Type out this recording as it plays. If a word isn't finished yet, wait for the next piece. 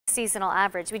Seasonal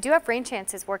average. We do have rain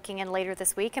chances working in later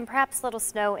this week and perhaps little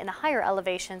snow in the higher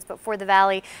elevations, but for the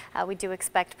valley, we do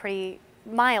expect pretty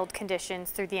mild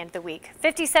conditions through the end of the week.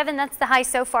 57, that's the high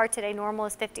so far today. Normal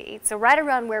is 58, so right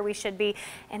around where we should be.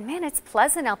 And man, it's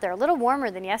pleasant out there, a little warmer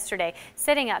than yesterday,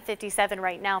 sitting at 57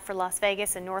 right now for Las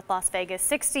Vegas and North Las Vegas.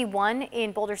 61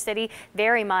 in Boulder City,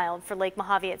 very mild for Lake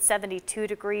Mojave at 72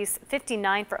 degrees,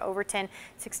 59 for Overton,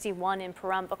 61 in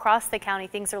Pahrump. Across the county,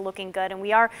 things are looking good, and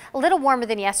we are a little warmer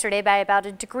than yesterday by about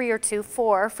a degree or two,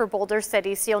 4 for Boulder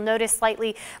City. So you'll notice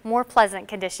slightly more pleasant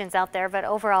conditions out there, but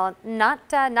overall, not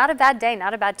a bad day.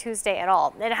 Not a bad Tuesday at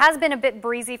all. It has been a bit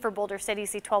breezy for Boulder City.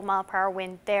 See 12-mile-per-hour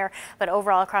wind there, but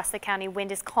overall across the county,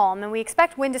 wind is calm, and we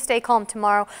expect wind to stay calm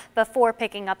tomorrow before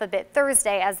picking up a bit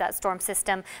Thursday as that storm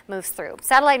system moves through.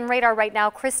 Satellite and radar right now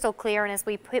crystal clear, and as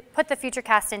we put the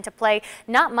futurecast into play,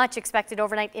 not much expected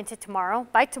overnight into tomorrow.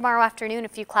 By tomorrow afternoon, a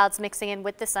few clouds mixing in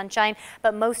with the sunshine,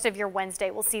 but most of your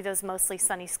Wednesday will see those mostly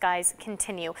sunny skies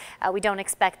continue. We don't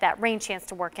expect that rain chance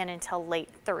to work in until late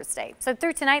Thursday. So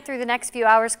through tonight, through the next few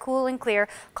hours, cool and clear,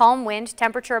 calm wind.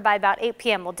 Temperature by about 8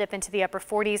 p.m. will dip into the upper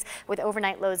 40s with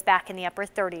overnight lows back in the upper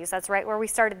 30s. That's right where we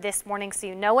started this morning, so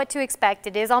you know what to expect.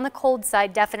 It is on the cold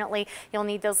side, definitely. You'll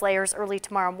need those layers early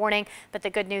tomorrow morning, but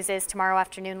the good news is tomorrow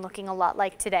afternoon looking a lot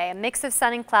like today. A mix of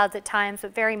sun and clouds at times,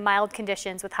 but very mild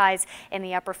conditions with highs in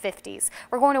the upper 50s.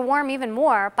 We're going to warm even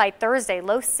more by Thursday,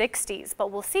 low 60s,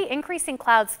 but we'll see increasing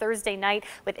clouds Thursday night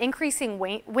with increasing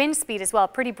wind speed as well.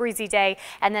 Pretty breezy day,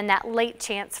 and then that late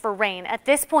chance for rain. At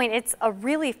this point, it's a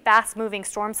really fast-moving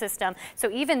storm system,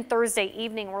 so even Thursday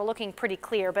evening we're looking pretty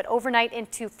clear, but overnight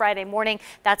into Friday morning,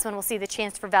 that's when we'll see the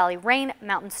chance for valley rain,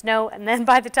 mountain snow, and then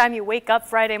by the time you wake up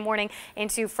Friday morning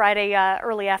into Friday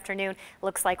early afternoon,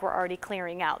 looks like we're already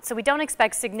clearing out. So we don't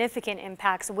expect significant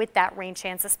impacts with that rain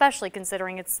chance, especially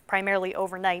considering it's primarily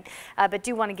overnight, but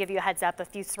do want to give you a heads up. A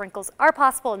few sprinkles are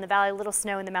possible in the valley, a little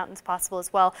snow in the mountains possible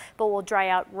as well, but we'll dry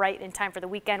out right in time for the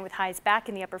weekend with highs back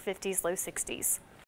in the upper 50s, low 60s.